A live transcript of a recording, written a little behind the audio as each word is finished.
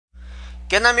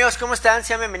¿Qué onda amigos? ¿Cómo están?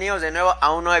 Sean bienvenidos de nuevo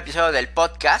a un nuevo episodio del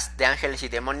podcast de Ángeles y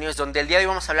Demonios, donde el día de hoy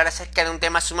vamos a hablar acerca de un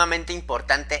tema sumamente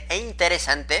importante e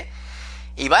interesante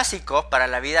y básico para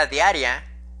la vida diaria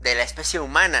de la especie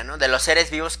humana, ¿no? De los seres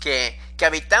vivos que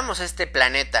habitamos este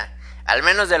planeta, al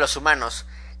menos de los humanos.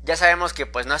 Ya sabemos que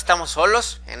pues no estamos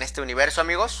solos en este universo,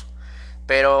 amigos,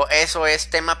 pero eso es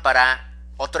tema para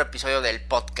otro episodio del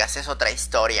podcast, es otra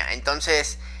historia.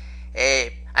 Entonces,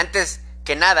 antes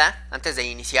que nada, antes de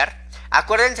iniciar,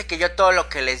 acuérdense que yo todo lo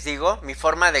que les digo, mi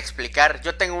forma de explicar,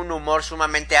 yo tengo un humor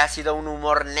sumamente ácido, un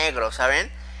humor negro,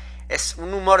 ¿saben? Es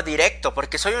un humor directo,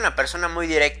 porque soy una persona muy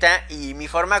directa y mi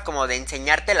forma como de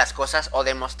enseñarte las cosas o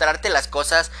de mostrarte las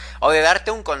cosas o de darte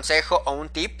un consejo o un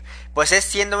tip, pues es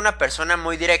siendo una persona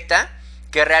muy directa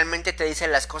que realmente te dice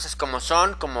las cosas como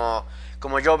son, como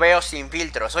yo veo sin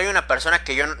filtros. Soy una persona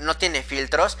que yo no tiene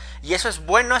filtros y eso es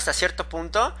bueno hasta cierto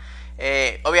punto.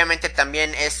 Obviamente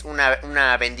también es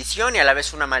una bendición y a la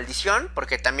vez una maldición,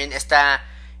 porque también está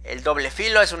el doble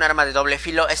filo, es un arma de doble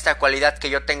filo esta cualidad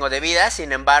que yo tengo de vida.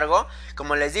 Sin embargo,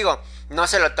 como les digo, no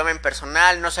se lo tomen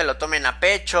personal, no se lo tomen a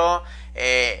pecho,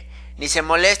 ni se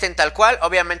molesten tal cual.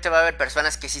 Obviamente va a haber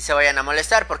personas que sí se vayan a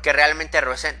molestar porque realmente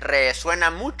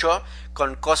resuena mucho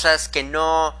con cosas con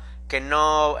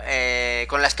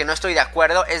las que no estoy de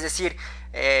acuerdo. Es decir,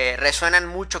 resuenan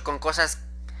mucho con cosas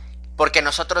porque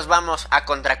nosotros vamos a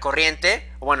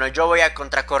contracorriente. Bueno, yo voy a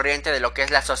contracorriente de lo que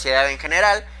es la sociedad en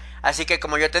general. Así que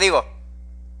como yo te digo,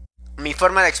 mi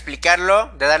forma de explicarlo,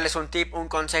 de darles un tip, un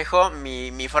consejo,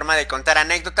 mi forma de contar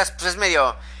anécdotas, pues es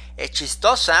medio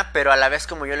chistosa, pero a la vez,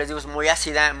 como yo les digo, es muy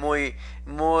ácida, muy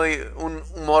un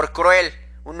humor cruel,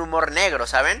 un humor negro,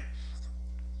 ¿saben?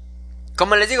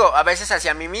 Como les digo, a veces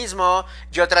hacia mí mismo,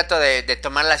 yo trato de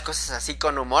tomar las cosas así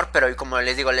con humor, pero como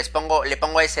les digo, le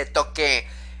pongo ese toque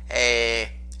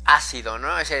ácido,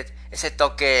 ¿no? Ese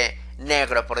toque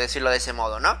negro, por decirlo de ese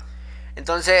modo, ¿no?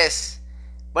 Entonces,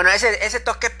 bueno, ese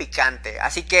toque picante.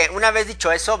 Así que una vez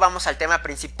dicho eso, vamos al tema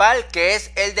principal, que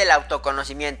es el del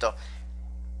autoconocimiento.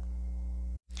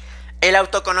 El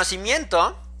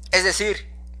autoconocimiento, es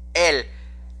decir, el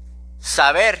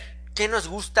saber qué nos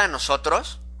gusta a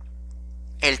nosotros,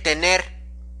 el tener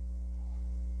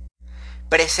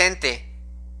presente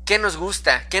qué nos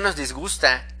gusta, qué nos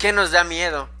disgusta, qué nos da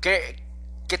miedo, qué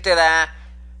te da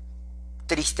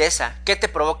tristeza, qué te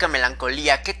provoca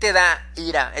melancolía, qué te da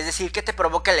ira, es decir, qué te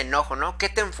provoca el enojo, ¿no? Qué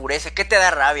te enfurece, qué te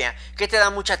da rabia, qué te da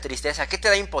mucha tristeza, qué te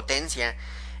da impotencia.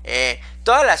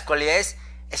 Todas las cualidades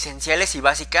esenciales y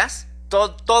básicas,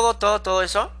 todo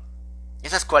eso,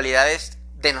 esas cualidades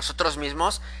de nosotros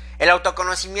mismos. El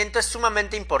autoconocimiento es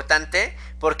sumamente importante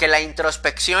porque la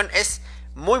introspección es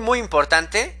muy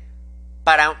importante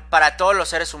para todos los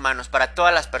seres humanos, para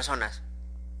todas las personas.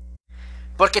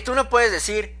 Porque tú no puedes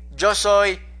decir, yo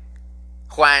soy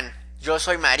Juan, yo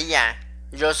soy María,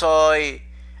 yo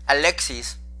soy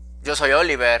Alexis, yo soy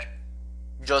Oliver,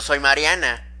 yo soy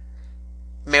Mariana,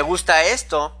 me gusta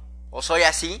esto, o soy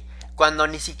así, cuando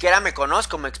ni siquiera me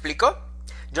conozco, ¿me explico?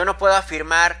 Yo no puedo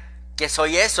afirmar que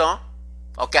soy eso,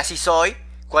 o que así soy,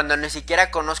 cuando ni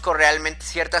siquiera conozco realmente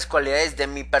ciertas cualidades de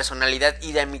mi personalidad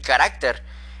y de mi carácter.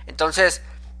 Entonces,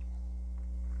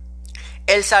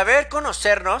 el saber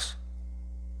conocernos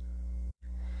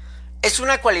es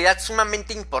una cualidad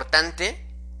sumamente importante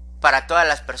para todas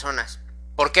las personas.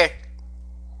 ¿Por qué?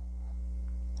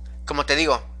 Como te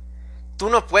digo, tú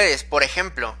no puedes, por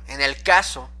ejemplo, en el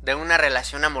caso de una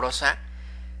relación amorosa,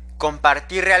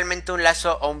 compartir realmente un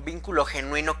lazo o un vínculo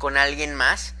genuino con alguien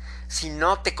más si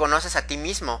no te conoces a ti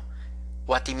mismo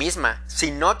o a ti misma,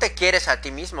 si no te quieres a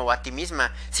ti mismo o a ti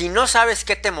misma, si no sabes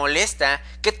qué te molesta,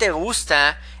 qué te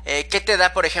gusta, qué te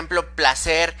da, por ejemplo,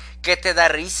 placer, qué te da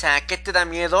risa, qué te da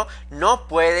miedo, no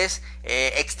puedes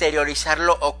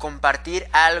exteriorizarlo o compartir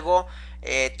algo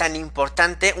tan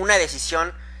importante,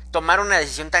 tomar una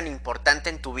decisión tan importante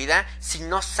en tu vida si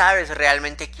no sabes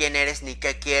realmente quién eres, ni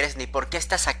qué quieres, ni por qué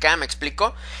estás acá, ¿me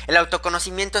explico? El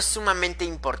autoconocimiento es sumamente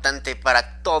importante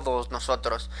para todos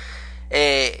nosotros.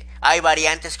 Hay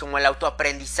variantes como el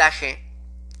autoaprendizaje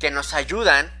que nos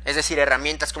ayudan, es decir,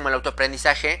 herramientas como el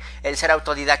autoaprendizaje, el ser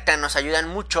autodidacta nos ayudan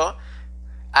mucho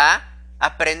a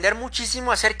aprender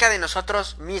muchísimo acerca de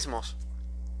nosotros mismos.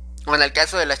 O en el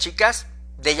caso de las chicas,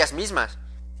 de ellas mismas.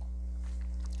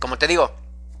 Como te digo,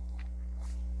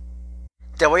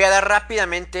 te voy a dar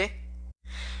rápidamente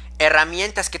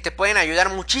herramientas que te pueden ayudar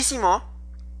muchísimo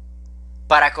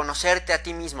para conocerte a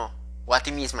ti mismo o a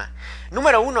ti misma.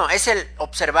 Número 1 es el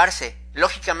observarse.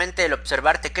 Lógicamente el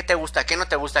observarte, qué te gusta, qué no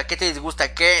te gusta, qué te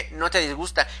disgusta, qué no te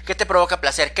disgusta, qué te provoca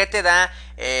placer, qué te da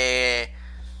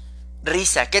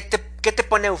risa, qué te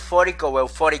pone eufórico o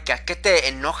eufórica, qué te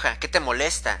enoja, qué te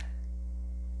molesta.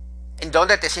 ¿En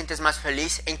dónde te sientes más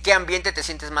feliz? ¿En qué ambiente te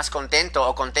sientes más contento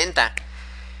o contenta?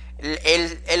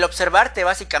 El observarte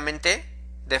básicamente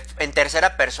en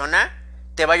tercera persona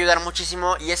te va a ayudar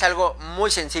muchísimo y es algo muy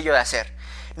sencillo de hacer.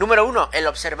 Número uno, el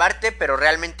observarte, pero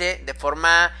realmente de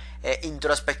forma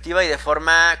introspectiva y de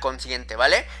forma consciente,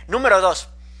 ¿vale? Número dos,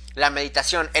 la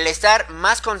meditación. El estar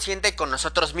más consciente con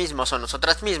nosotros mismos o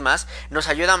nosotras mismas nos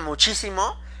ayuda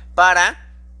muchísimo para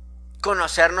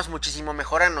conocernos muchísimo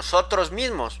mejor a nosotros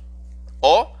mismos.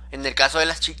 O, en el caso de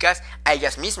las chicas, a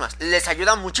ellas mismas. Les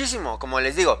ayuda muchísimo, como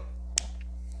les digo.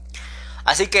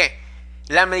 Así que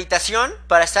la meditación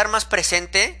para estar más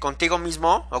presente contigo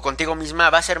mismo o contigo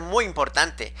misma va a ser muy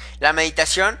importante. La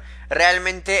meditación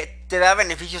realmente te da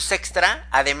beneficios extra,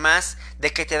 además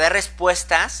de que te da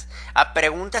respuestas a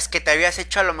preguntas que te habías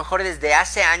hecho a lo mejor desde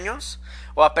hace años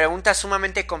o a preguntas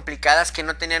sumamente complicadas que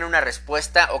no tenían una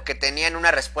respuesta o que tenían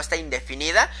una respuesta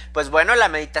indefinida. Pues bueno, la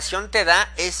meditación te da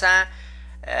esa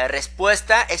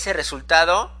respuesta, ese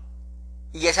resultado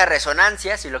y esa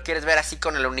resonancia, si lo quieres ver así,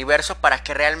 con el universo, para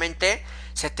que realmente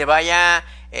se te vaya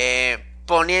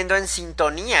poniendo en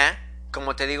sintonía,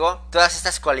 como te digo, todas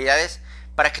estas cualidades,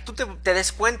 para que tú te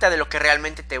des cuenta de lo que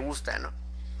realmente te gusta, ¿no?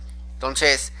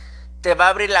 Entonces, te va a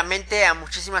abrir la mente a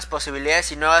muchísimas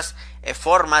posibilidades y nuevas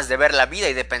formas de ver la vida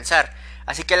y de pensar.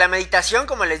 Así que la meditación,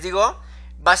 como les digo,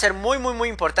 va a ser muy muy muy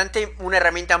importante, una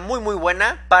herramienta muy muy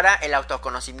buena para el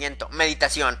autoconocimiento.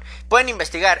 Meditación. Pueden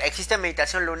investigar, existe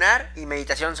meditación lunar y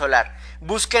meditación solar.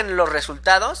 Busquen los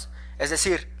resultados, es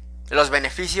decir, los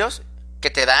beneficios que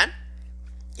te dan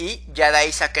y ya de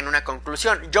ahí saquen una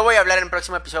conclusión. Yo voy a hablar en el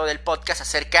próximo episodio del podcast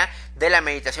acerca de la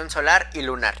meditación solar y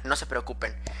lunar, no se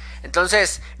preocupen.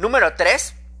 Entonces, número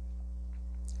 3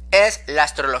 es la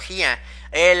astrología.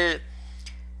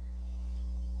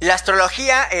 La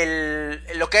astrología,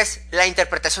 lo que es la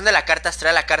interpretación de la carta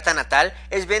astral, la carta natal,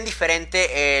 es bien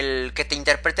diferente el que te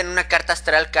interpreten una carta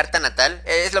astral, carta natal,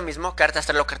 es lo mismo, carta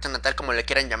astral o carta natal, como le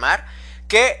quieran llamar,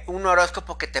 que un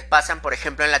horóscopo que te pasan, por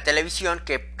ejemplo, en la televisión,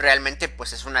 que realmente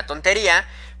pues es una tontería,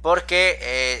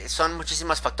 porque son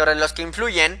muchísimos factores los que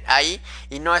influyen ahí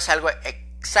y no es algo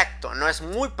exacto, no es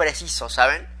muy preciso,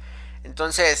 ¿saben?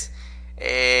 Entonces,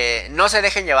 no se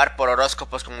dejen llevar por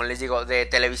horóscopos, como les digo, de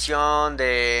televisión,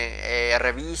 de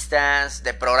revistas,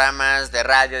 de programas, de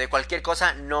radio, de cualquier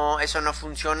cosa. No, eso no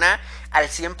funciona al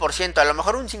 100%, a lo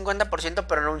mejor un 50%,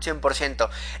 pero no un 100%.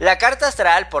 La carta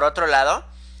astral, por otro lado,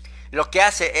 lo que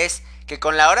hace es que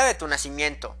con la hora de tu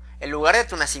nacimiento, el lugar de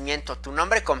tu nacimiento, tu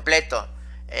nombre completo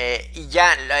y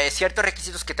ya ciertos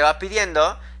requisitos que te va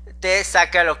pidiendo, te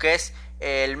saca lo que es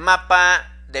el mapa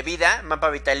de vida, mapa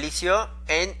vitalicio,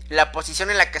 en la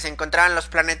posición en la que se encontraban los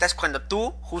planetas cuando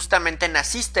tú justamente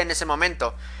naciste en ese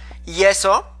momento. Y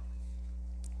eso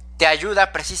te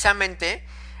ayuda precisamente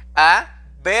a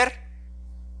ver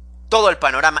todo el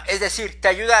panorama. Es decir, te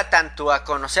ayuda tanto a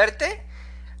conocerte,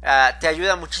 te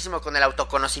ayuda muchísimo con el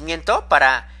autoconocimiento,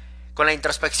 con la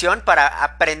introspección, para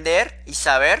aprender y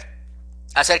saber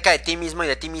acerca de ti mismo y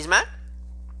de ti misma.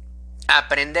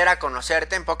 Aprender a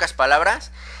conocerte, en pocas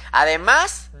palabras,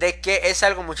 además de que es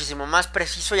algo muchísimo más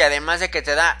preciso y además de que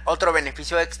te da otro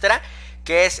beneficio extra,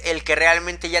 que es el que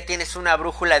realmente ya tienes una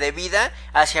brújula de vida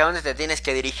hacia dónde te tienes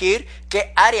que dirigir,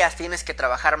 qué áreas tienes que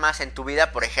trabajar más en tu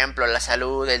vida, por ejemplo, la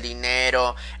salud, el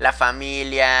dinero, la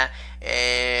familia,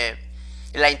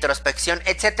 la introspección,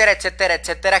 etcétera, etcétera,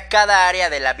 etcétera. Cada área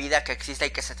de la vida que exista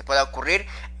y que se te pueda ocurrir,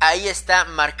 ahí está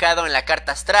marcado en la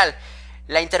carta astral.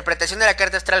 La interpretación de la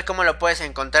carta astral, ¿cómo lo puedes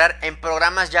encontrar? En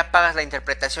programas ya pagas la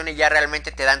interpretación y ya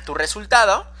realmente te dan tu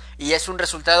resultado. Y es un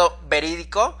resultado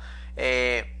verídico,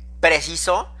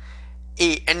 preciso.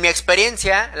 Y en mi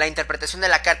experiencia, la interpretación de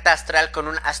la carta astral con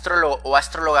un astrólogo o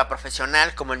astróloga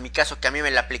profesional, como en mi caso que a mí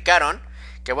me la aplicaron,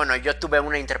 que bueno, yo tuve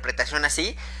una interpretación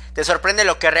así, te sorprende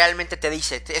lo que realmente te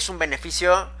dice. Es un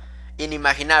beneficio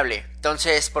inimaginable.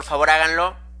 Entonces, por favor,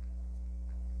 háganlo.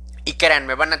 Y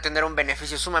créanme, van a tener un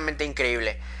beneficio sumamente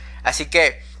increíble. Así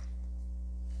que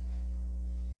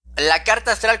la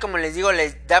carta astral, como les digo,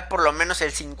 les da por lo menos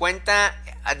el 50,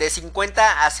 de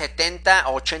 50 a 70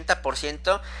 o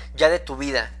 80% ya de tu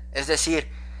vida. Es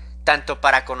decir, tanto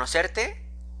para conocerte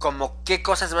como qué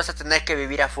cosas vas a tener que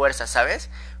vivir a fuerza,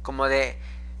 ¿sabes? Como de,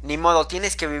 ni modo,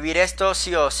 tienes que vivir esto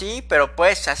sí o sí, pero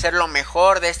puedes hacer lo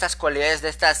mejor de estas cualidades, de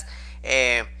estas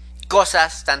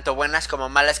cosas, tanto buenas como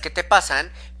malas que te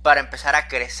pasan, para empezar a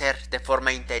crecer de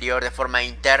forma interior, de forma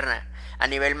interna, a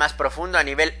nivel más profundo, a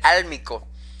nivel álmico.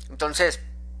 Entonces,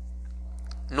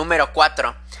 número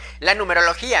 4, la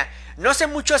numerología. No sé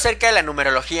mucho acerca de la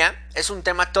numerología, es un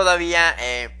tema todavía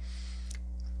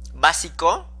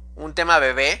básico, un tema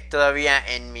bebé todavía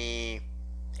en mi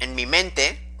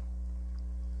mente.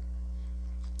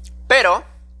 Pero,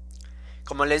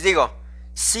 como les digo,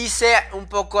 sí sé un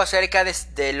poco acerca de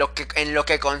en lo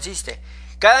que consiste.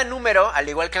 Cada número, al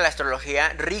igual que en la astrología,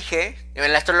 rige.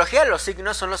 En la astrología los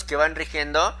signos son los que van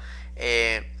rigiendo,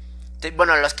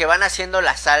 los que van haciendo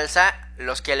la salsa,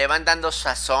 los que le van dando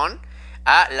sazón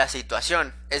a la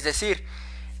situación. Es decir,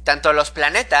 tanto los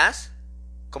planetas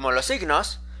como los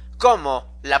signos,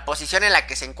 como la posición en la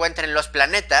que se encuentren los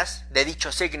planetas de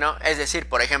dicho signo. Es decir,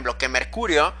 por ejemplo, que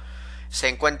Mercurio se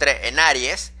encuentre en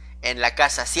Aries, en la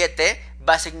casa 7,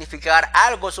 va a significar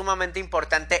algo sumamente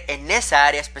importante en esa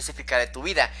área específica de tu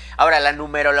vida. Ahora, la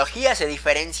numerología se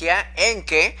diferencia en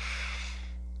que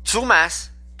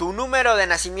sumas tu número de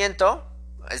nacimiento,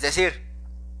 es decir,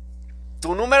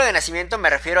 tu número de nacimiento me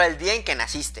refiero al día en que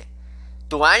naciste,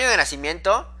 tu año de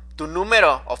nacimiento, tu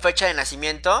número o fecha de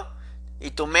nacimiento,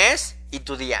 y tu mes y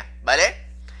tu día, ¿vale?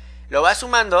 Lo vas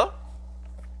sumando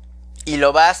y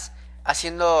lo vas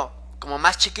haciendo como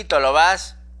más chiquito, lo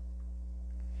vas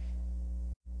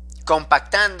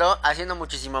compactando, haciendo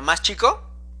muchísimo más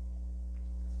chico.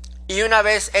 Y una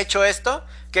vez hecho esto,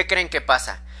 ¿qué creen que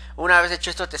pasa? Una vez hecho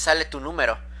esto te sale tu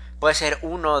número. Puede ser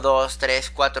 1, 2,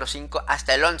 3, 4, 5,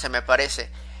 hasta el 11 me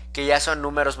parece, que ya son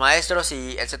números maestros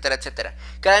y etcétera, etcétera.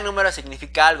 Cada número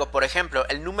significa algo. Por ejemplo,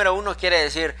 el número 1 quiere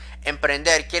decir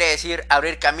emprender, quiere decir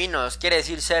abrir caminos, quiere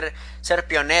decir ser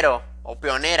pionero o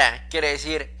pionera, quiere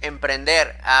decir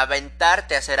emprender,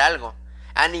 aventarte a hacer algo,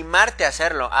 animarte a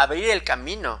hacerlo, abrir el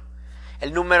camino.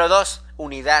 El número 2,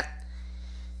 unidad.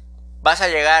 Vas a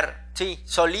llegar, sí,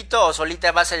 solito o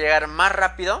solita vas a llegar más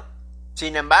rápido.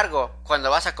 Sin embargo, cuando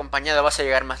vas acompañado vas a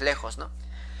llegar más lejos, ¿no?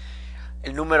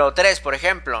 El número 3, por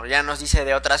ejemplo, ya nos dice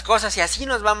de otras cosas y así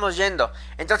nos vamos yendo.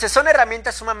 Entonces son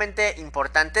herramientas sumamente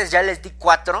importantes. Ya les di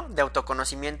 4 de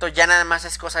autoconocimiento. Ya nada más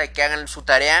es cosa de que hagan su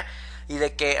tarea y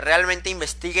de que realmente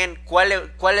investiguen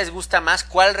cuál les gusta más,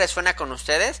 cuál resuena con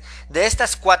ustedes. De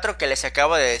estas 4 que les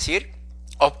acabo de decir,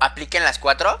 o apliquen las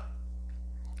 4.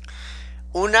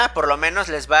 Una por lo menos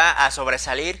les va a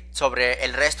sobresalir sobre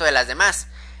el resto de las demás.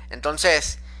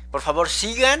 Entonces, por favor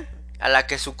sigan a la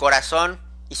que su corazón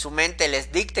y su mente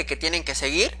les dicte que tienen que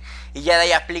seguir, y ya de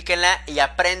ahí aplíquenla y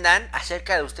aprendan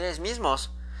acerca de ustedes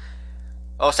mismos.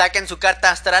 O saquen su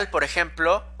carta astral, por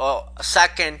ejemplo, o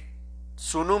saquen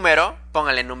su número,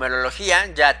 pónganle numerología,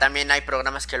 ya también hay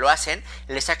programas que lo hacen,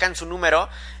 le sacan su número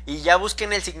y ya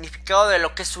busquen el significado de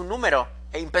lo que es su número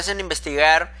e empiecen a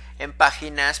investigar en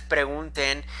páginas,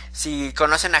 pregunten, si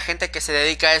conocen a gente que se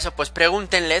dedica a eso, pues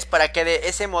pregúntenles para que de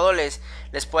ese modo les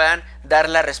puedan dar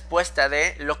la respuesta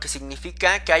de lo que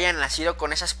significa que hayan nacido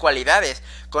con esas cualidades,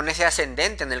 con ese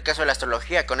ascendente en el caso de la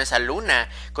astrología, con esa luna,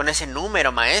 con ese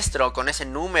número maestro, con ese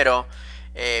número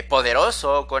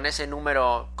poderoso, con ese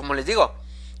número, como les digo,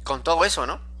 con todo eso,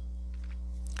 ¿no?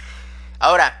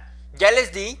 Ahora, ya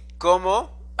les di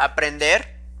cómo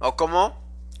aprender o cómo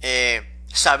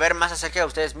saber más acerca de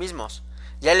ustedes mismos.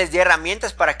 Ya les di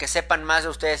herramientas para que sepan más de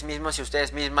ustedes mismos y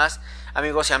ustedes mismas,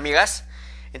 amigos y amigas.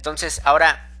 Entonces,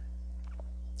 ahora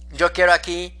yo quiero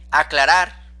aquí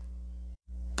aclarar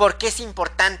por qué es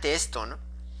importante esto, ¿no?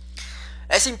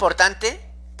 Es importante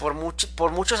por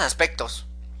muchos aspectos.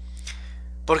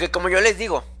 Porque como yo les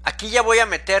digo, aquí ya voy a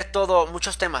meter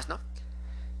muchos temas, ¿no?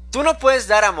 Tú no puedes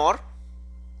dar amor.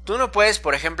 Tú no puedes,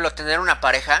 por ejemplo, tener una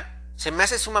pareja. Se me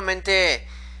hace sumamente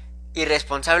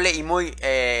irresponsable y muy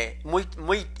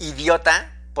idiota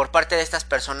por parte de estas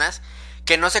personas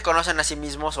que no se conocen a sí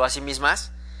mismos o a sí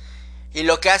mismas, y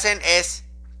lo que hacen es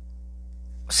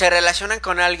se relacionan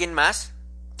con alguien más,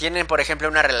 tienen por ejemplo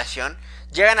una relación,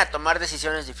 llegan a tomar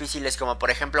decisiones difíciles como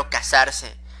por ejemplo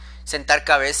casarse, sentar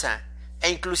cabeza, e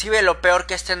inclusive lo peor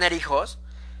que es tener hijos,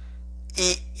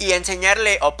 y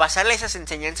enseñarle o pasarle esas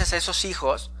enseñanzas a esos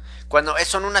hijos cuando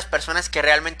son unas personas que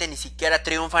realmente ni siquiera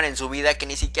triunfan en su vida, que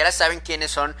ni siquiera saben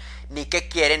quiénes son, ni qué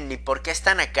quieren, ni por qué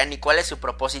están acá, ni cuál es su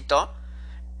propósito.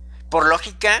 Por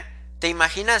lógica, ¿te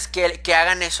imaginas que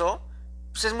hagan eso?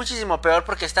 Pues es muchísimo peor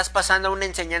porque estás pasando una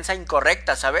enseñanza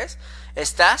incorrecta, ¿sabes?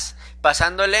 Estás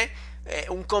pasándole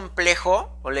un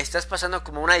complejo, o le estás pasando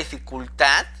como una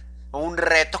dificultad o un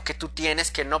reto que tú tienes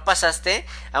que no pasaste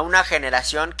a una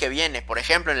generación que viene. Por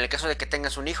ejemplo, en el caso de que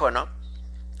tengas un hijo, ¿no?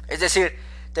 Es decir,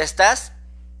 te estás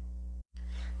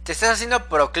haciendo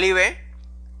proclive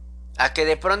a que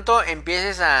de pronto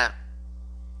empieces a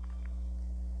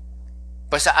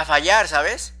fallar,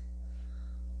 ¿sabes?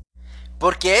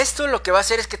 Porque esto lo que va a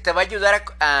hacer es que te va a ayudar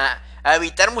a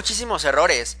evitar muchísimos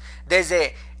errores.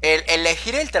 Desde el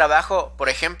elegir el trabajo, por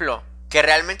ejemplo, que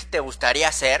realmente te gustaría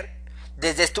hacer,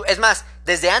 es más,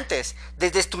 desde antes,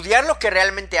 desde estudiar lo que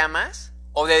realmente amas,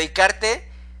 o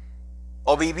dedicarte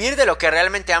o vivir de lo que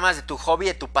realmente amas, de tu hobby,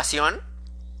 de tu pasión,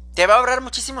 te va a ahorrar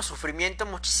muchísimo sufrimiento,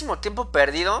 muchísimo tiempo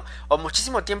perdido o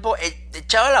muchísimo tiempo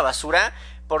echado a la basura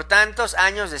por tantos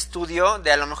años de estudio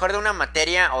de a lo mejor de una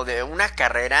materia o de una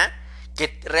carrera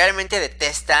que realmente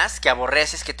detestas, que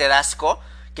aborreces, que te da asco,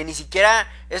 que ni siquiera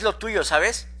es lo tuyo,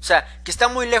 ¿sabes? O sea, que está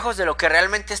muy lejos de lo que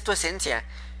realmente es tu esencia.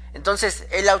 Entonces,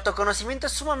 el autoconocimiento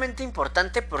es sumamente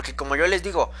importante porque, como yo les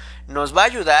digo, nos va a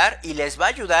ayudar y les va a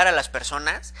ayudar a las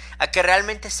personas a que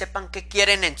realmente sepan qué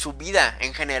quieren en su vida,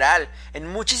 en general, en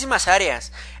muchísimas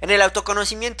áreas. En el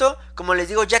autoconocimiento, como les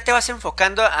digo, ya te vas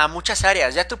enfocando a muchas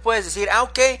áreas. Ya tú puedes decir,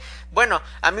 ok, bueno,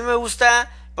 a mí me gusta,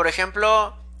 por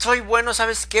ejemplo, soy bueno,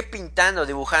 ¿sabes qué? Pintando,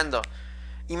 dibujando.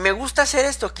 Y me gusta hacer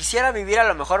esto, quisiera vivir a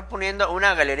lo mejor poniendo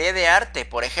una galería de arte,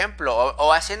 por ejemplo,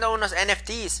 o haciendo unos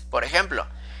NFTs, por ejemplo.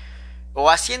 O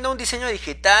haciendo un diseño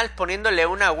digital, poniéndole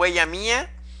una huella mía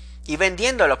y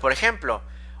vendiéndolo, por ejemplo.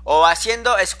 O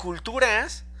haciendo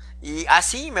esculturas y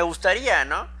así me gustaría,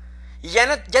 ¿no? Y ya,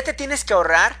 no, ya te tienes que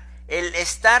ahorrar el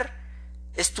estar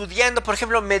estudiando, por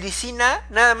ejemplo, medicina,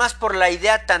 nada más por la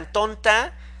idea tan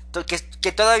tonta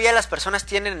que todavía las personas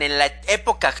tienen en la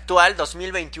época actual,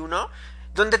 2021,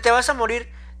 donde te vas a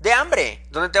morir de hambre,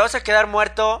 donde te vas a quedar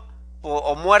muerto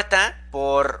o muerta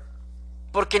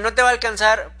porque no te va a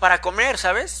alcanzar para comer,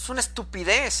 ¿sabes? Es una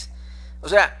estupidez. O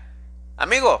sea,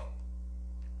 amigo,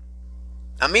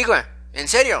 amiga, en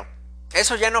serio,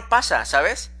 eso ya no pasa,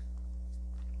 ¿sabes?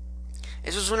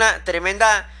 Eso es una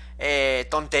tremenda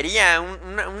tontería,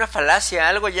 una falacia,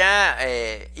 algo ya,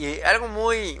 y algo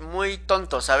muy, muy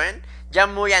tonto, ¿saben? Ya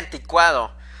muy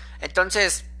anticuado.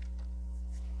 Entonces,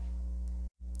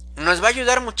 nos va a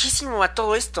ayudar muchísimo a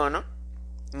todo esto, ¿no?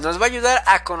 Nos va a ayudar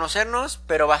a conocernos,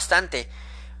 pero bastante.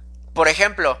 Por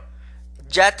ejemplo,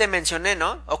 ya te mencioné,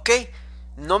 ¿no? Ok,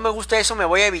 no me gusta eso, me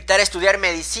voy a evitar estudiar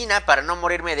medicina para no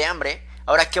morirme de hambre.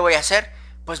 Ahora, ¿qué voy a hacer?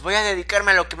 Pues voy a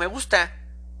dedicarme a lo que me gusta.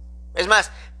 Es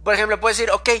más, por ejemplo, puedes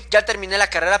decir, ok, ya terminé la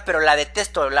carrera, pero la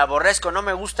detesto, la aborrezco, no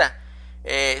me gusta.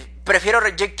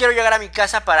 Quiero llegar a mi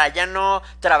casa para ya no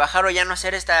trabajar o ya no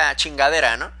hacer esta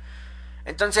chingadera, ¿no?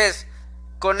 Entonces,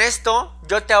 con esto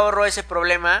yo te ahorro ese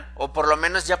problema, o por lo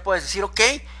menos ya puedes decir, ok,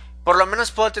 por lo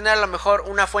menos puedo tener a lo mejor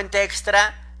una fuente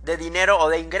extra de dinero o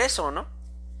de ingreso, ¿no?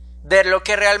 De lo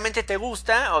que realmente te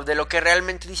gusta o de lo que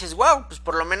realmente dices, wow, pues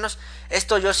por lo menos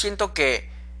esto yo siento que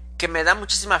me da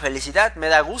muchísima felicidad, me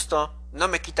da gusto, no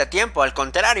me quita tiempo, al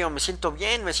contrario, me siento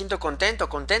bien, me siento contento,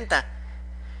 contenta.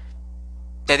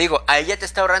 Te digo, ahí ya te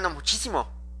está ahorrando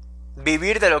muchísimo.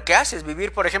 Vivir de lo que haces,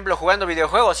 vivir por ejemplo jugando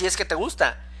videojuegos si es que te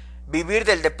gusta, vivir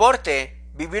del deporte,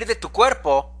 vivir de tu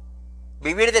cuerpo,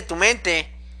 vivir de tu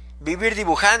mente, vivir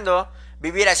dibujando,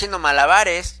 vivir haciendo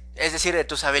malabares, es decir, de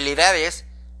tus habilidades,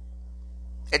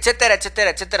 etcétera,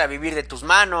 etcétera, etcétera, vivir de tus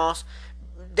manos,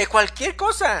 de cualquier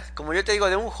cosa, como yo te digo,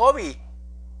 de un hobby,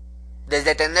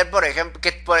 desde tener, por ejemplo,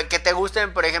 que te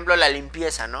gusten, por ejemplo, la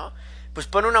limpieza, ¿no? Pues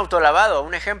pon un autolavado,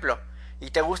 un ejemplo,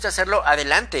 y te gusta hacerlo,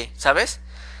 adelante, ¿sabes?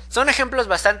 Son ejemplos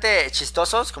bastante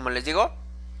chistosos, como les digo,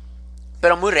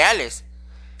 pero muy reales.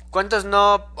 ¿Cuántos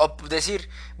no decir,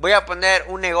 voy a poner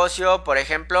un negocio, por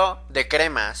ejemplo, de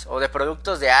cremas, o de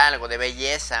productos de algo, de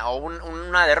belleza, o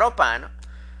una de ropa, ¿no?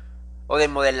 O de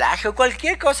modelaje, o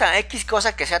cualquier cosa, X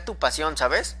cosa que sea tu pasión,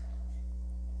 ¿sabes?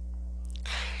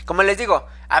 Como les digo,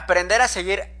 aprender a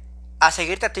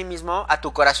seguirte a ti mismo, a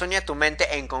tu corazón y a tu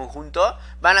mente en conjunto,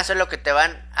 van a ser lo que te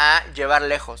van a llevar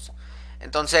lejos.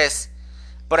 Entonces,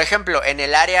 por ejemplo, en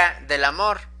el área del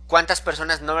amor, ¿cuántas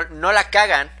personas no la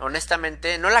cagan,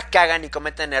 honestamente? No la cagan y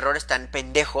cometen errores tan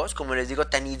pendejos, como les digo,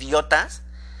 tan idiotas,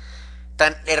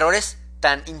 tan errores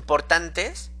tan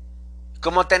importantes,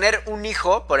 como tener un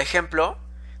hijo, por ejemplo,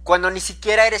 cuando ni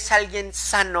siquiera eres alguien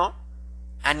sano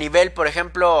a nivel, por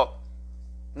ejemplo,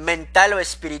 mental o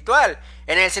espiritual,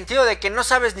 en el sentido de que no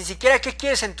sabes ni siquiera qué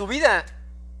quieres en tu vida.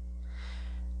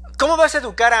 ¿Cómo vas a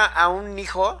educar a un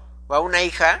hijo o a una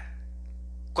hija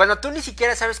cuando tú ni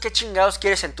siquiera sabes qué chingados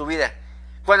quieres en tu vida?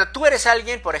 Cuando tú eres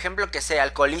alguien, por ejemplo, que se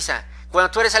alcoholiza,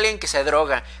 cuando tú eres alguien que se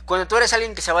droga, cuando tú eres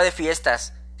alguien que se va de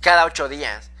fiestas cada 8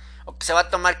 días, o que se va a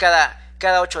tomar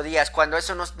cada 8 días, cuando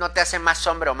eso no te hace más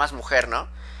hombre o más mujer, ¿no?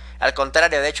 Al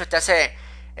contrario, de hecho te hace...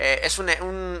 es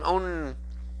un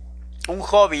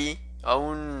hobby o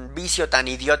un vicio tan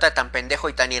idiota, tan pendejo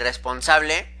y tan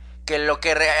irresponsable que lo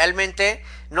que realmente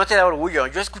no te da orgullo.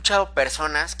 Yo he escuchado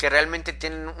personas que realmente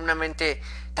tienen una mente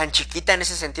tan chiquita en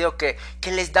ese sentido que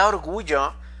les da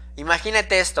orgullo.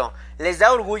 Imagínate esto, les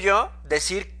da orgullo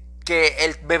decir que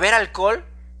el beber alcohol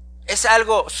es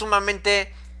algo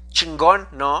sumamente chingón,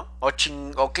 ¿no? O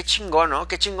qué chingón, ¿no?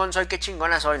 Qué chingón soy, qué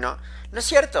chingona soy, ¿no? No es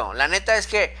cierto, la neta es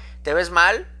que te ves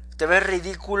mal, te ves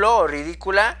ridículo o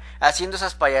ridícula haciendo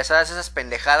esas payasadas, esas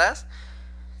pendejadas.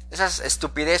 esas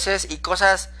estupideces y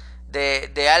cosas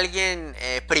de alguien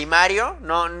primario,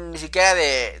 no ni siquiera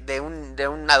de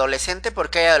un adolescente,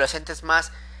 porque hay adolescentes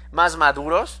más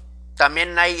maduros.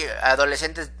 También hay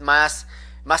adolescentes más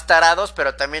tarados,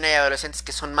 pero también hay adolescentes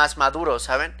que son más maduros,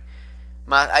 ¿saben?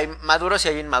 Hay maduros y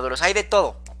hay inmaduros, hay de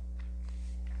todo.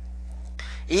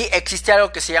 Y existe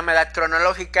algo que se llama edad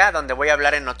cronológica, donde voy a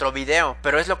hablar en otro video,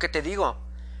 pero es lo que te digo.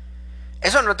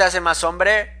 Eso no te hace más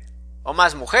hombre o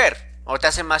más mujer, o te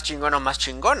hace más chingón o más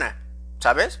chingona,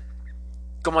 ¿sabes?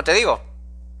 Como te digo,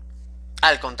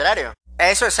 al contrario.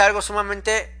 Eso es algo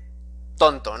sumamente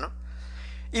tonto, ¿no?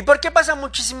 ¿Y por qué pasa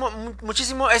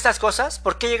muchísimo estas cosas?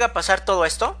 ¿Por qué llega a pasar todo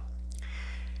esto?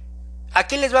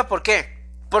 Aquí les va por qué.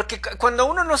 Porque cuando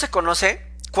uno no se conoce,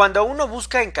 cuando uno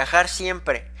busca encajar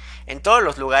siempre en todos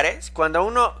los lugares, cuando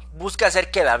uno busca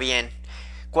hacer queda bien,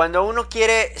 cuando uno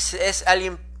quiere es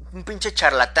alguien, un pinche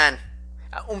charlatán,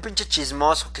 un pinche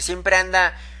chismoso que siempre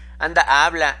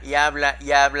habla y habla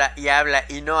y habla y habla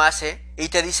y no hace, y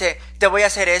te dice, te voy a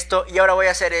hacer esto y ahora voy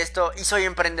a hacer esto y soy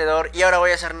emprendedor y ahora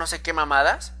voy a hacer no sé qué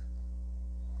mamadas.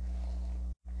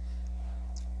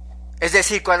 Es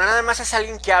decir, cuando nada más es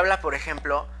alguien que habla, por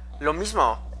ejemplo, lo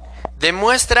mismo,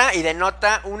 demuestra y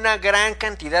denota una gran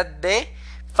cantidad de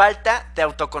falta de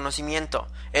autoconocimiento.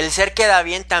 El ser queda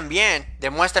bien también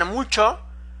demuestra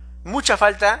mucha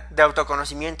falta de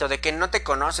autoconocimiento, de que no te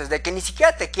conoces, de que ni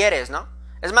siquiera te quieres, ¿no?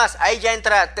 Es más, ahí ya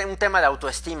entra un tema de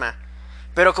autoestima.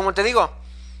 Pero como te digo,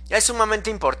 es sumamente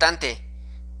importante.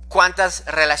 ¿Cuántas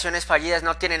relaciones fallidas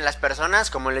no tienen las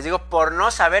personas? Como les digo, por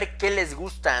no saber qué les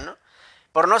gusta, ¿no?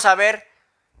 Por no saber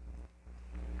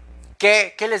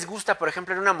qué les gusta, por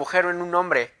ejemplo, en una mujer o en un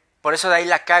hombre. Por eso de ahí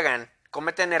la cagan.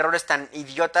 Cometen errores tan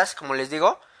idiotas, como les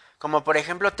digo, como por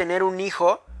ejemplo tener un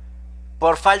hijo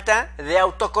por falta de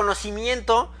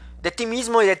autoconocimiento de ti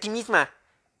mismo y de ti misma.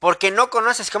 Porque no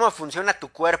conoces cómo funciona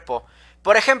tu cuerpo.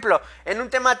 Por ejemplo, en un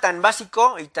tema tan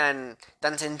básico y tan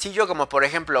sencillo como por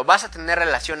ejemplo, ¿vas a tener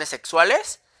relaciones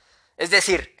sexuales? Es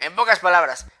decir, en pocas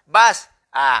palabras, vas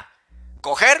a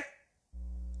coger,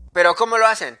 pero ¿cómo lo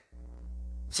hacen?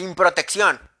 Sin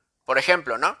protección, por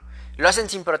ejemplo, ¿no? Lo hacen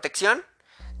sin protección,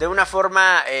 de una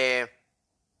forma,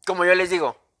 como yo les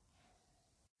digo,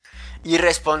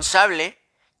 irresponsable,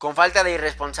 con falta de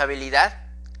irresponsabilidad.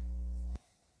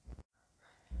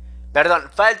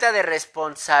 Perdón, falta de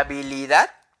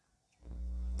responsabilidad.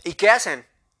 ¿Y qué hacen?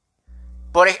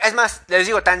 Es más, les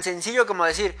digo, tan sencillo como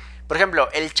decir, por ejemplo,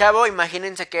 el chavo,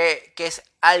 imagínense que es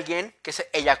alguien que es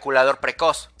eyaculador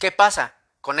precoz. ¿Qué pasa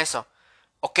con eso?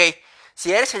 Ok,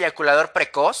 si eres eyaculador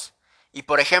precoz y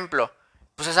por ejemplo,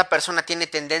 pues esa persona tiene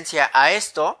tendencia a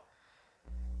esto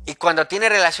y cuando tiene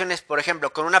relaciones, por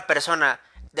ejemplo, con una persona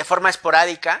de forma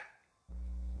esporádica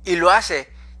y lo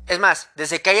hace, es más,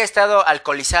 desde que haya estado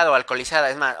alcoholizado o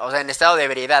alcoholizada, es más, o sea, en estado de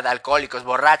ebriedad, alcohólicos,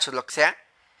 borrachos, lo que sea,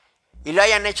 y lo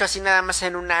hayan hecho así nada más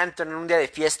en un antro, en un día de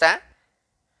fiesta,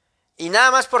 y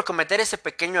nada más por cometer ese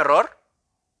pequeño error,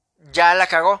 ya la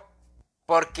cagó.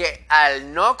 Porque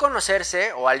al no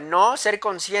conocerse o al no ser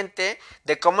consciente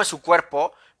de cómo es su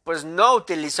cuerpo, pues no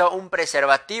utilizó un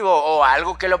preservativo o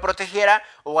algo que lo protegiera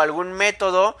o algún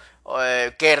método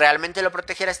que realmente lo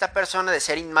protegiera a esta persona de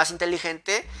ser más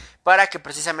inteligente para que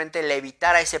precisamente le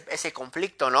evitara ese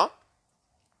conflicto, ¿no?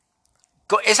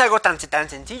 Es algo tan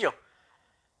sencillo,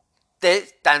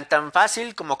 tan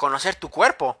fácil como conocer tu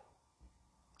cuerpo.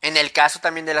 En el caso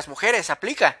también de las mujeres,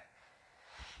 aplica.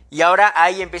 Y ahora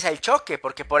ahí empieza el choque,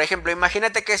 porque por ejemplo,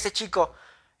 imagínate que este chico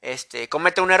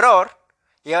comete un error,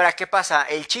 y ahora ¿qué pasa?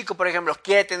 El chico, por ejemplo,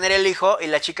 quiere tener el hijo y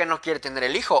la chica no quiere tener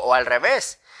el hijo, o al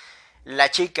revés.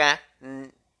 La chica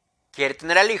quiere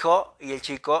tener al hijo y el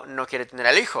chico no quiere tener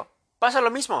al hijo. Pasa lo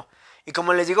mismo. Y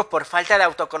como les digo, por falta de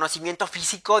autoconocimiento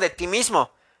físico de ti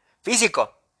mismo.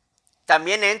 Físico.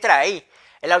 También entra ahí.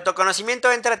 El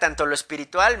autoconocimiento entra tanto lo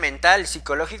espiritual, mental,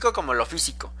 psicológico como lo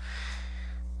físico.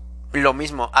 Lo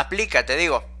mismo, aplica, te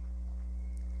digo.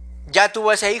 Ya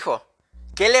tuvo ese hijo.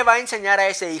 ¿Qué le va a enseñar a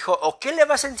ese hijo? ¿O qué le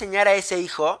vas a enseñar a ese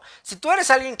hijo? Si tú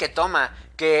eres alguien que toma,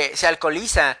 que se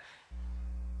alcoholiza.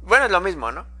 Bueno, es lo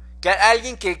mismo, ¿no? Que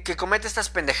alguien que comete estas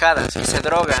pendejadas, que se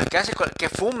droga, que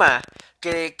fuma,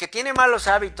 que tiene malos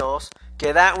hábitos,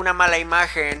 que da una mala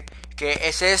imagen, que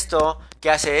es esto,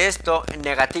 que hace esto,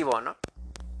 negativo, ¿no?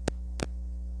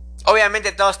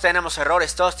 Obviamente todos tenemos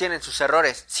errores, todos tienen sus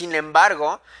errores. Sin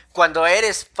embargo, cuando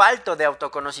eres falto de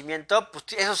autoconocimiento, pues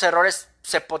esos errores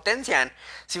se potencian.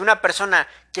 Si una persona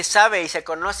que sabe y se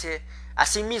conoce a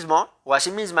sí mismo o a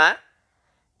sí misma,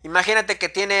 imagínate que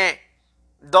tiene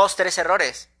 2, 3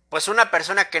 errores. Pues una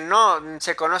persona que no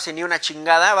se conoce ni una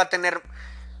chingada va a tener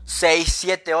 6,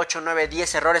 7, 8, 9,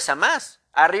 10 errores a más.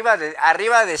 Arriba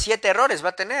de 7 errores va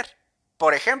a tener,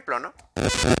 por ejemplo, ¿no?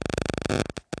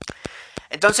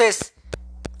 Entonces,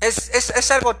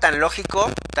 es algo tan lógico,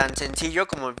 tan sencillo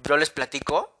como yo les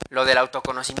platico, lo del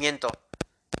autoconocimiento.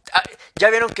 Ya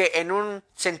vieron que en un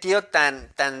sentido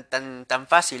tan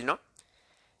fácil, ¿no?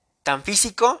 Tan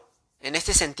físico, en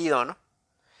este sentido, ¿no?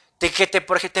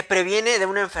 Porque te previene de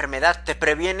una enfermedad, te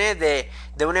previene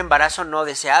de un embarazo no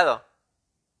deseado,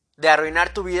 de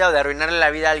arruinar tu vida o de arruinarle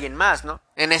la vida a alguien más, ¿no?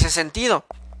 En ese sentido.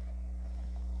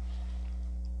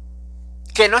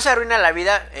 Que no se arruina la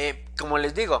vida, como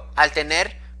les digo, al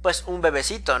tener pues un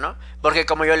bebecito, ¿no? Porque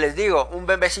como yo les digo, un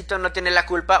bebecito no tiene la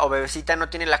culpa o bebecita no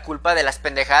tiene la culpa de las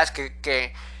pendejadas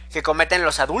que cometen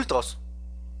los adultos.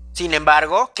 Sin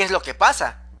embargo, ¿qué es lo que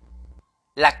pasa?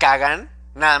 La cagan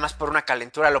nada más por una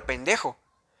calentura a lo pendejo.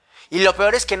 Y lo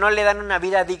peor es que no le dan una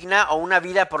vida digna o una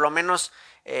vida por lo menos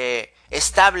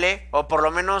estable o por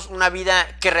lo menos una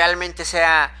vida que realmente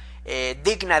sea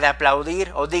digna de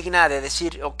aplaudir o digna de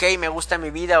decir, ok, me gusta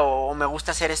mi vida o me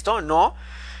gusta hacer esto. No.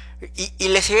 Y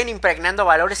le siguen impregnando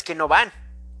valores que no van.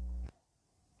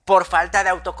 Por falta de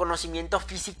autoconocimiento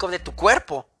físico de tu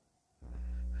cuerpo.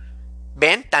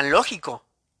 ¿Ven? Tan lógico.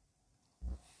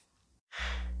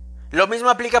 Lo mismo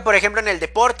aplica, por ejemplo, en el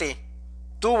deporte.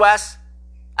 Tú vas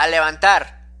a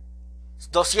levantar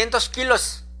 200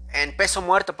 kilos en peso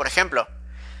muerto, por ejemplo.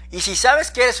 Y si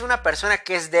sabes que eres una persona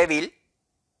que es débil,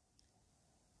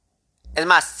 es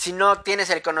más, si no tienes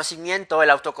el conocimiento,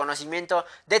 el autoconocimiento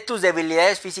de tus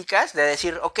debilidades físicas, de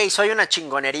decir, ok, soy una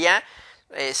chingonería,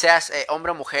 seas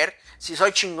hombre o mujer, si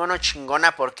soy chingón o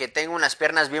chingona porque tengo unas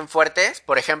piernas bien fuertes,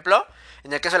 por ejemplo,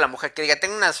 en el caso de la mujer, que diga,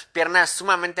 tengo unas piernas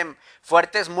sumamente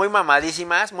fuertes, muy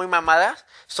mamadísimas, muy mamadas,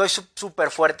 soy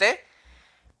súper fuerte,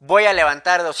 voy a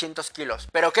levantar 200 kilos.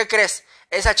 Pero ¿qué crees?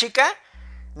 Esa chica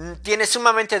tiene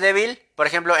sumamente débil, por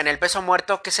ejemplo, en el peso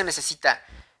muerto, ¿qué se necesita?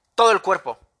 Todo el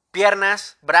cuerpo.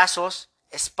 Piernas, brazos,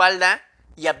 espalda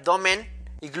y abdomen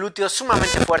y glúteos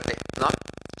sumamente fuerte, ¿no?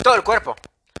 Todo el cuerpo.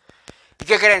 ¿Y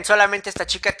qué creen? Solamente esta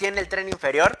chica tiene el tren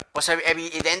inferior, pues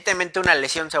evidentemente una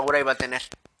lesión segura iba a tener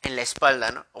en la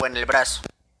espalda, ¿no? O en el brazo.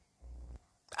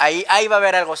 Ahí va a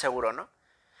haber algo seguro, ¿no?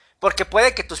 Porque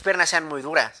puede que tus piernas sean muy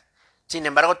duras. Sin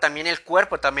embargo, también el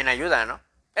cuerpo también ayuda, ¿no?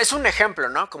 Es un ejemplo,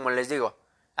 ¿no? Como les digo.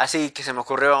 Así que se me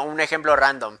ocurrió un ejemplo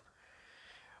random.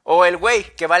 O el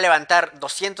güey que va a levantar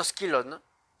 200 kilos, ¿no?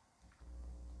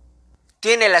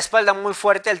 Tiene la espalda muy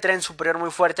fuerte, el tren superior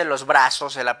muy fuerte, los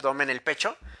brazos, el abdomen, el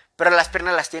pecho. Pero las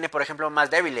piernas las tiene, por ejemplo,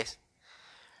 más débiles.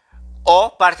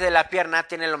 O parte de la pierna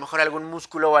tiene a lo mejor algún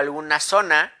músculo o alguna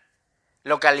zona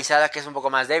localizada que es un poco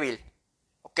más débil.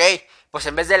 Ok, pues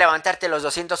en vez de levantarte los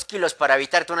 200 kilos para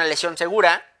evitarte una lesión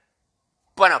segura,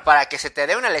 bueno, para que se te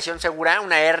dé una lesión segura,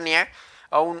 una hernia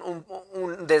o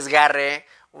un desgarre,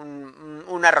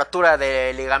 una rotura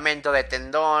de ligamento, de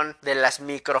tendón, de las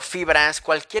microfibras,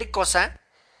 cualquier cosa,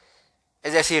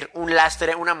 es decir, un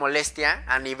lastre, una molestia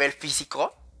a nivel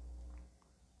físico,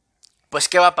 pues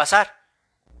 ¿qué va a pasar?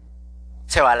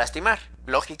 Se va a lastimar,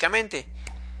 lógicamente.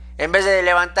 En vez de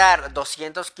levantar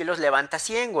 200 kilos, levanta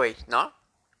 100, güey, ¿no?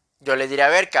 Yo le diré, a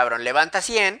ver, cabrón, levanta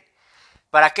 100.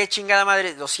 ¿Para qué chingada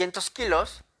madre 200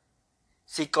 kilos?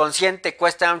 Si consciente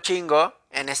cuesta un chingo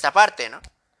en esta parte, ¿no?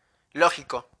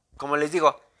 Lógico. Como les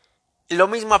digo, lo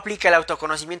mismo aplica el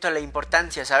autoconocimiento a la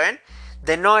importancia, ¿saben?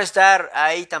 De no estar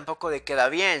ahí tampoco de queda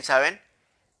bien, ¿saben?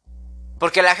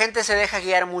 Porque la gente se deja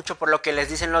guiar mucho por lo que les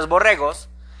dicen los borregos.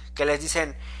 Que les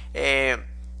dicen,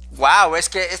 wow, es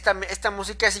que esta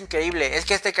música es increíble. Es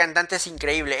que este cantante es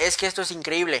increíble. Es que esto es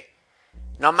increíble.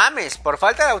 No mames, por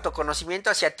falta de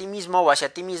autoconocimiento hacia ti mismo o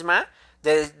hacia ti misma,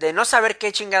 de no saber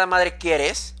qué chingada madre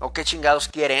quieres o qué chingados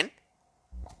quieren,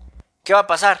 ¿qué va a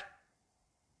pasar?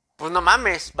 Pues no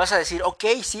mames, vas a decir, ok,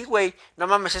 sí, güey, no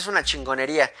mames, es una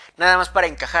chingonería, nada más para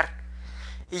encajar.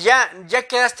 Y ya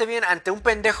quedaste bien ante un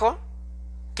pendejo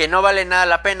que no vale nada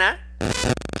la pena,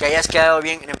 que hayas quedado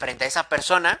bien enfrente a esa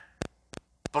persona,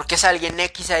 porque es alguien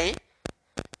X ahí,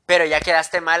 pero ya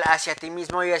quedaste mal hacia ti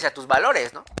mismo y hacia tus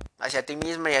valores, ¿no? Hacia ti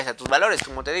mismo y hacia tus valores,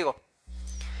 como te digo.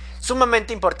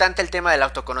 Sumamente importante el tema del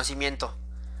autoconocimiento.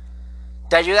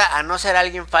 Te ayuda a no ser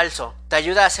alguien falso, te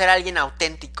ayuda a ser alguien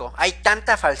auténtico. Hay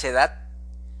tanta falsedad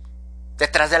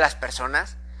detrás de las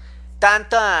personas,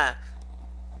 tantas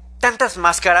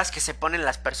máscaras que se ponen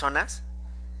las personas,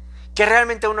 que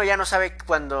realmente uno ya no sabe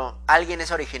cuando alguien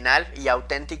es original y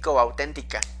auténtico o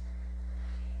auténtica.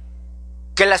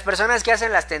 Que las personas que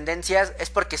hacen las tendencias es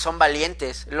porque son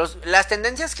valientes. Las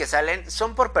tendencias que salen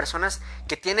son por personas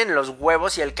que tienen los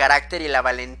huevos y el carácter y la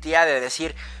valentía de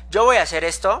decir, yo voy a hacer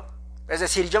esto, es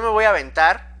decir, yo me voy a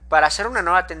aventar para hacer una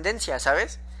nueva tendencia,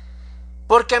 ¿sabes?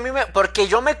 porque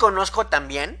yo me conozco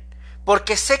también,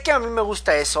 porque sé que a mí me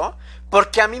gusta eso,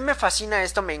 porque a mí me fascina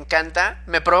esto, me encanta,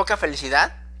 me provoca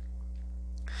felicidad,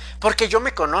 porque yo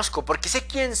me conozco, porque sé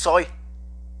quién soy,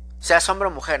 seas hombre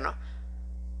o mujer, ¿no?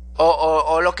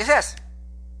 O lo que seas,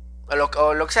 o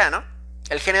lo que sea, ¿no?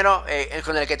 El género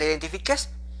con el que te identifiques.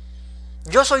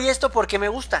 Yo soy esto porque me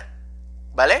gusta,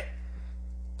 ¿vale?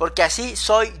 Porque así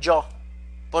soy yo,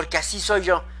 porque así soy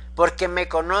yo, porque me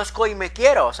conozco y me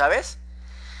quiero, ¿sabes?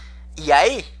 Y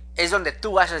ahí es donde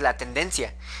tú haces la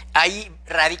tendencia. Ahí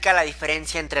radica la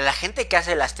diferencia entre la gente que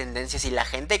hace las tendencias y la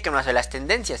gente que no hace las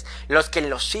tendencias, los que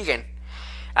los siguen.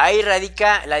 Ahí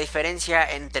radica la diferencia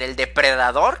entre el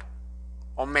depredador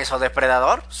o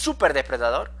mesodepredador,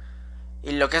 superdepredador,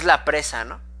 y lo que es la presa,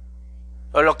 ¿no?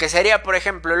 O lo que sería, por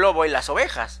ejemplo, el lobo y las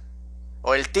ovejas,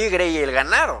 o el tigre y el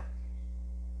ganado,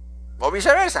 o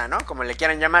viceversa, ¿no? Como le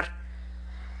quieran llamar.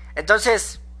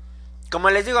 Entonces, como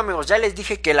les digo, amigos, ya les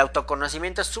dije que el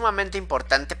autoconocimiento es sumamente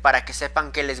importante para que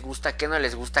sepan qué les gusta, qué no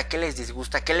les gusta, qué les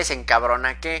disgusta, qué les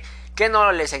encabrona, qué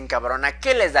no les encabrona,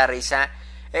 qué les da risa,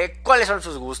 cuáles son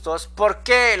sus gustos, por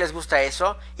qué les gusta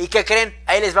eso, y qué creen,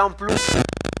 ahí les va un plus.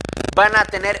 Van a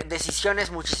tener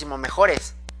decisiones muchísimo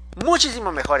mejores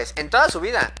en toda su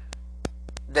vida.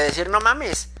 De decir, no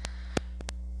mames,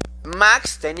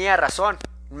 Max tenía razón,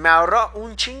 me ahorró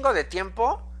un chingo de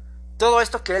tiempo todo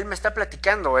esto que él me está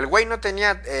platicando. El güey no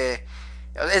tenía...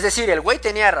 es decir, el güey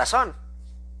tenía razón,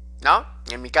 ¿no?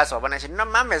 En mi caso, van a decir, no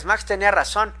mames, Max tenía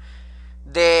razón.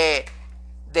 De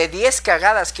 10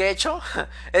 cagadas que he hecho,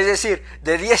 es decir,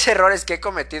 de 10 errores que he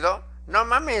cometido, no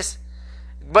mames.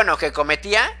 Bueno, que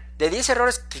cometía, de 10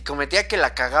 errores que cometía que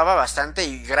la cagaba bastante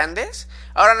y grandes,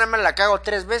 ahora nada más la cago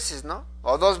 3 veces, ¿no?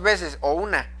 O 2 veces, o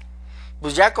una.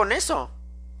 Pues ya con eso,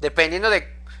 dependiendo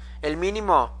de el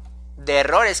mínimo de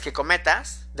errores que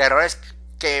cometas, de errores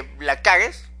que la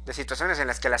cagues, de situaciones en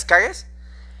las que las cagues,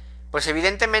 pues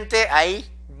evidentemente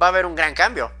ahí va a haber un gran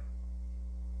cambio.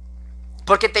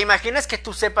 Porque te imaginas que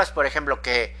tú sepas, por ejemplo,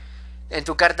 que en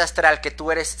tu carta astral que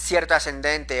tú eres cierto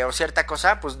ascendente o cierta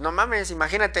cosa, pues no mames,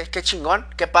 imagínate, qué chingón,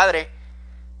 qué padre.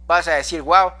 Vas a decir,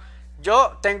 wow,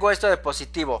 yo tengo esto de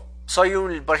positivo. Soy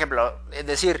un, por ejemplo, es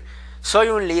decir, soy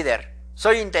un líder,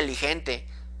 soy inteligente,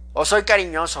 o soy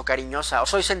cariñoso, cariñosa, o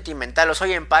soy sentimental, o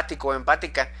soy empático o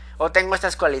empática, o tengo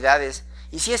estas cualidades.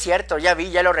 Y sí es cierto, ya vi,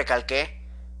 ya lo recalqué.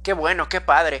 Qué bueno, qué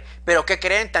padre. Pero ¿qué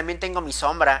creen? También tengo mi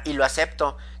sombra y lo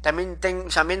acepto.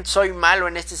 También soy malo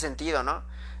en este sentido, ¿no?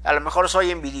 A lo mejor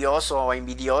soy envidioso o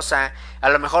envidiosa. A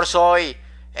lo mejor soy,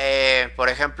 por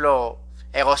ejemplo,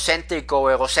 egocéntrico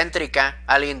o egocéntrica,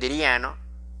 alguien diría, ¿no?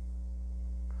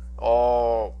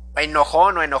 O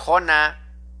enojón o enojona.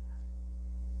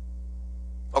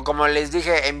 O como les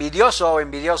dije, envidioso o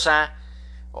envidiosa.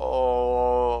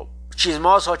 O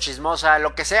chismoso o chismosa,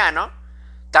 lo que sea, ¿no?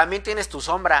 También tienes tu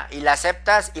sombra y la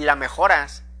aceptas y la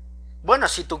mejoras. Bueno,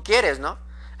 si tú quieres, ¿no?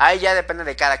 Ahí ya depende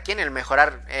de cada quien el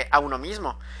mejorar a uno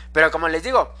mismo. Pero como les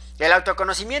digo, el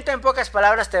autoconocimiento en pocas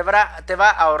palabras te va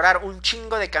a ahorrar un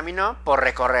chingo de camino por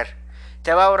recorrer.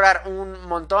 Te va a ahorrar un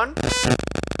montón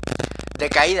de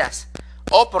caídas.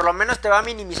 O por lo menos te va a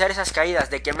minimizar esas caídas.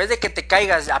 De que en vez de que te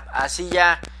caigas así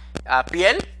ya a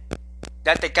piel,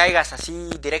 ya te caigas así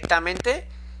directamente,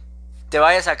 te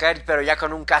vayas a caer pero ya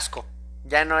con un casco.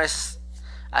 Ya no es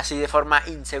así de forma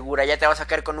insegura. Ya te vas a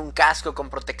caer con un casco, con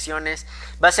protecciones.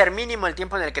 Va a ser mínimo el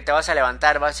tiempo en el que te vas a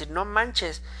levantar. Vas a decir, no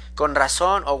manches, con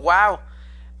razón, o wow.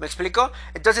 ¿Me explico?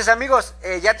 Entonces, amigos,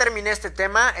 ya terminé este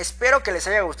tema. Espero que les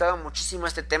haya gustado muchísimo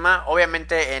este tema.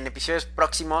 Obviamente en episodios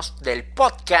próximos del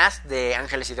podcast de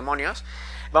Ángeles y Demonios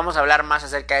vamos a hablar más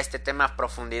acerca de este tema a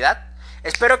profundidad.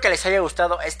 Espero que les haya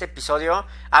gustado este episodio.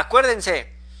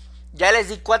 Acuérdense, ya les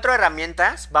di 4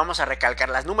 herramientas. Vamos a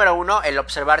recalcarlas. Número 1, el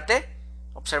observarte.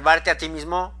 Observarte a ti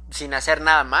mismo sin hacer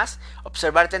nada más.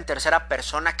 Observarte en tercera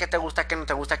persona. ¿Qué te gusta? ¿Qué no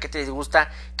te gusta? ¿Qué te disgusta?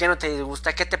 ¿Qué no te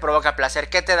disgusta? ¿Qué te provoca placer?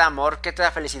 ¿Qué te da amor? ¿Qué te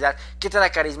da felicidad? ¿Qué te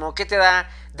da carisma? ¿Qué te da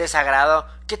desagrado?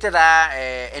 ¿Qué te da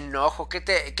enojo? ¿Qué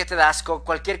te da asco?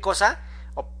 Cualquier cosa.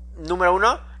 Número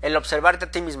 1, el observarte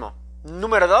a ti mismo.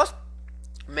 Número 2,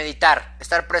 meditar.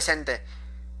 Estar presente.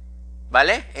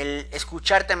 ¿Vale? El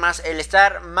escucharte más. El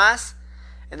estar más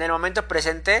en el momento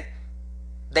presente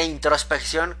de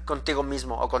introspección contigo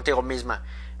mismo o contigo misma.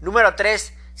 Número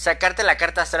 3, sacarte la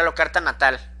carta astral o carta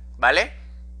natal, ¿vale?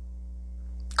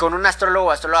 Con un astrólogo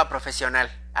o astróloga profesional.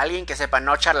 Alguien que sepa,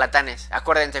 no charlatanes.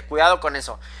 Acuérdense, cuidado con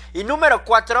eso. Y número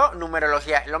 4,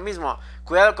 numerología. Lo mismo,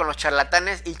 Cuidado con los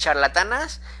charlatanes y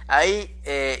charlatanas. Ahí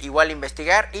igual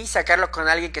investigar y sacarlo con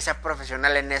alguien que sea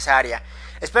profesional en esa área.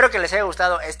 Espero que les haya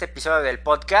gustado este episodio del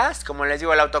podcast. Como les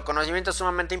digo, el autoconocimiento es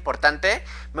sumamente importante.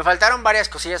 Me faltaron varias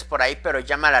cosillas por ahí, pero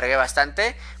ya me alargué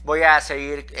bastante. Voy a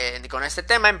seguir con este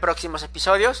tema en próximos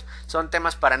episodios. Son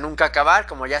temas para nunca acabar,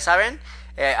 como ya saben.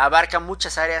 Abarca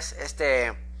muchas áreas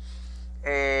este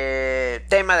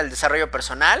tema del desarrollo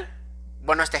personal.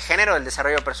 Bueno, este género del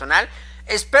desarrollo personal.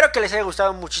 Espero que les haya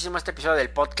gustado muchísimo este episodio del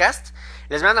podcast.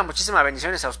 Les mando muchísimas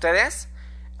bendiciones a ustedes,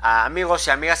 a amigos y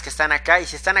amigas que están acá. Y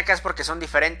si están acá es porque son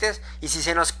diferentes. Y si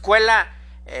se nos cuela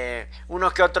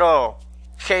uno que otro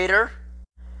hater,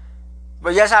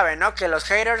 pues ya saben, ¿no? Que los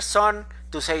haters son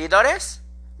tus seguidores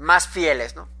más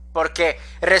fieles, ¿no? Porque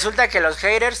resulta que los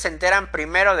haters se enteran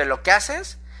primero de lo que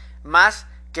haces más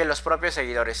que los propios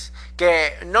seguidores.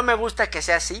 Que no me gusta que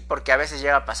sea así, porque a veces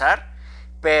llega a pasar.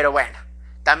 Pero bueno,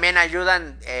 también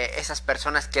ayudan esas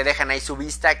personas que dejan ahí su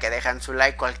vista, que dejan su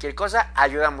like, cualquier cosa,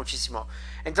 ayuda muchísimo.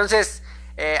 Entonces,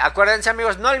 acuérdense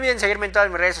amigos, no olviden seguirme en todas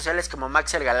mis redes sociales como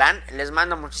Max el Galán. Les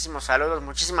mando muchísimos saludos,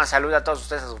 muchísima salud a todos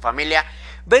ustedes, a su familia.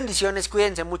 Bendiciones,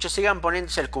 cuídense mucho, sigan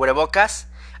poniéndose el cubrebocas.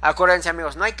 Acuérdense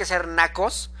amigos, no hay que ser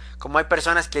nacos, como hay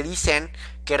personas que dicen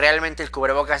que realmente el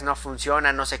cubrebocas no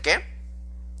funciona, no sé qué.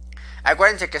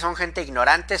 Acuérdense que son gente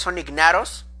ignorante, son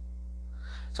ignaros.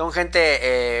 Son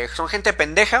gente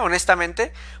pendeja,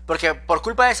 honestamente. Porque por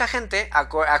culpa de esa gente,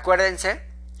 acuérdense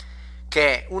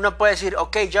que uno puede decir,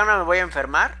 ok, yo no me voy a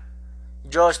enfermar,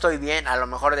 yo estoy bien, a lo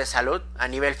mejor de salud, a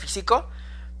nivel físico,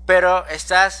 pero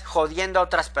estás jodiendo a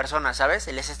otras personas, ¿sabes?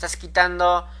 Les estás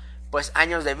quitando, pues,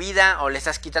 años de vida, o le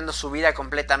estás quitando su vida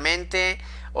completamente,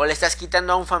 o le estás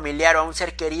quitando a un familiar o a un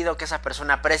ser querido que esa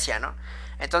persona aprecia, ¿no?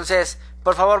 Entonces,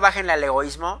 por favor, bájenle al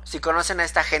egoísmo. Si conocen a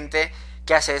esta gente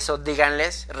que hace eso,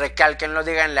 díganles, recálquenlo,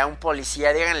 díganle a un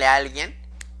policía, díganle a alguien.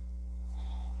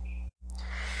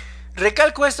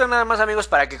 Recalco esto nada más amigos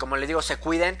para que, como les digo, se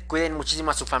cuiden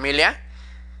muchísimo a su familia.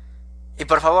 Y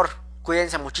por favor,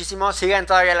 cuídense muchísimo, sigan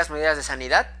todavía las medidas de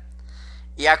sanidad.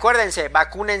 Y acuérdense,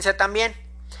 vacúnense también.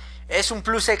 Es un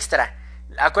plus extra.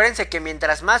 Acuérdense que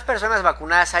mientras más personas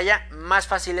vacunadas haya, más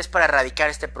fácil es para erradicar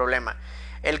este problema.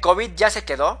 El COVID ya se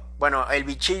quedó, bueno, el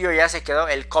bichillo ya se quedó,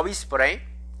 el COVID por ahí.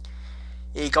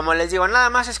 Y como les digo, nada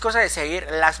más es cosa de seguir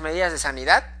las medidas de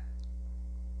sanidad,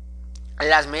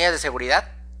 las medidas de seguridad,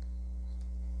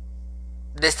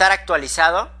 de estar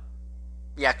actualizado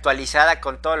y actualizada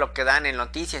con todo lo que dan en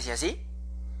noticias y así.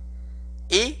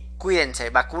 Y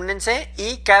cuídense, vacúnense.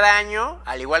 Y cada año,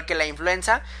 al igual que la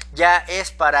influenza, ya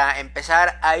es para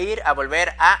empezar a ir a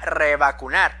volver a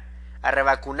revacunar, a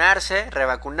revacunarse,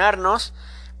 revacunarnos,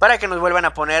 para que nos vuelvan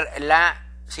a poner la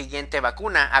siguiente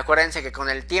vacuna. Acuérdense que con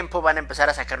el tiempo van a empezar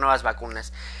a sacar nuevas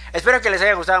vacunas. Espero que les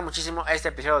haya gustado muchísimo este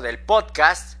episodio del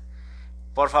podcast.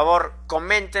 Por favor,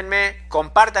 coméntenme,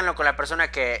 compártanlo con la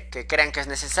persona que crean que es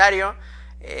necesario.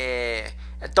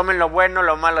 Tomen lo bueno,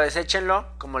 lo malo,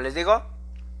 deséchenlo, como les digo.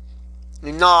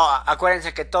 No,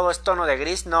 acuérdense que todo es tono de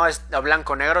gris, no es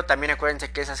blanco o negro. También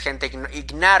acuérdense que esa es gente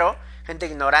gente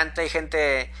ignorante y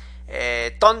gente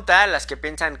tonta, las que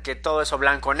piensan que todo es o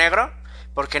blanco o negro.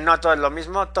 Porque no todo es lo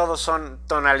mismo, todos son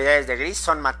tonalidades de gris,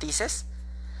 son matices.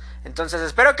 Entonces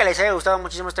espero que les haya gustado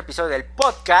muchísimo este episodio del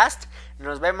podcast.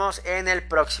 Nos vemos en el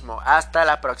próximo. Hasta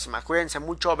la próxima. Cuídense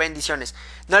mucho. Bendiciones.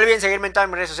 No olviden seguirme en todas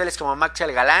mis redes sociales como Max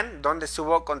el Galán, donde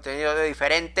subo contenido de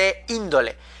diferente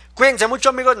índole. Cuídense mucho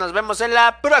amigos. Nos vemos en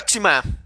la próxima.